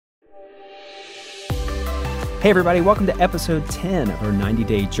Hey everybody, welcome to episode 10 of our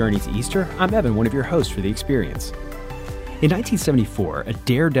 90-day journey to Easter. I'm Evan, one of your hosts for the experience. In 1974, a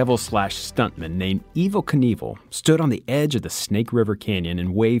daredevil/stuntman named Evel Knievel stood on the edge of the Snake River Canyon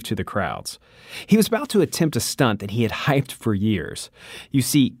and waved to the crowds. He was about to attempt a stunt that he had hyped for years. You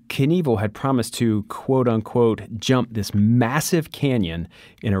see, Knievel had promised to, quote-unquote, jump this massive canyon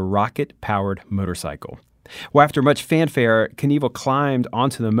in a rocket-powered motorcycle. Well, after much fanfare, Knievel climbed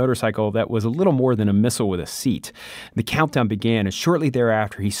onto the motorcycle that was a little more than a missile with a seat. The countdown began, and shortly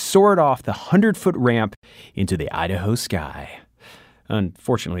thereafter, he soared off the 100-foot ramp into the Idaho sky.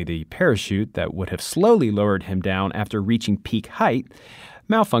 Unfortunately, the parachute that would have slowly lowered him down after reaching peak height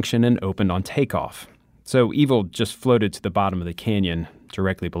malfunctioned and opened on takeoff. So Evel just floated to the bottom of the canyon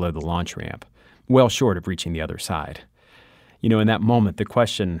directly below the launch ramp, well short of reaching the other side. You know, in that moment, the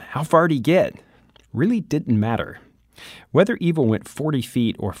question, how far did he get, really didn't matter. Whether Evel went 40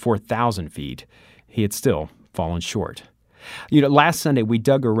 feet or 4,000 feet, he had still fallen short. You know, last Sunday we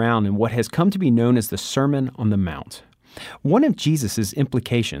dug around in what has come to be known as the Sermon on the Mount. One of Jesus'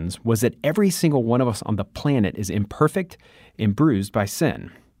 implications was that every single one of us on the planet is imperfect and bruised by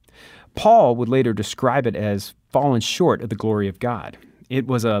sin. Paul would later describe it as fallen short of the glory of God. It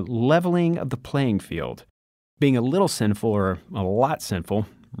was a leveling of the playing field. Being a little sinful or a lot sinful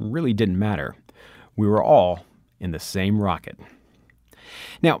really didn't matter. We were all in the same rocket.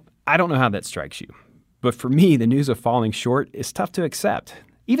 Now, I don't know how that strikes you, but for me, the news of falling short is tough to accept,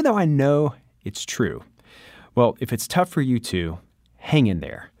 even though I know it's true. Well, if it's tough for you too, hang in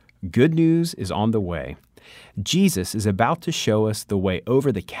there. Good news is on the way. Jesus is about to show us the way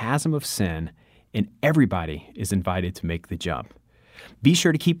over the chasm of sin, and everybody is invited to make the jump. Be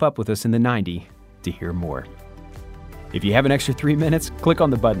sure to keep up with us in the 90 to hear more. If you have an extra 3 minutes, click on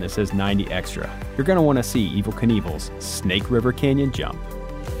the button that says 90 Extra. You're going to want to see Evel Knievel's Snake River Canyon jump.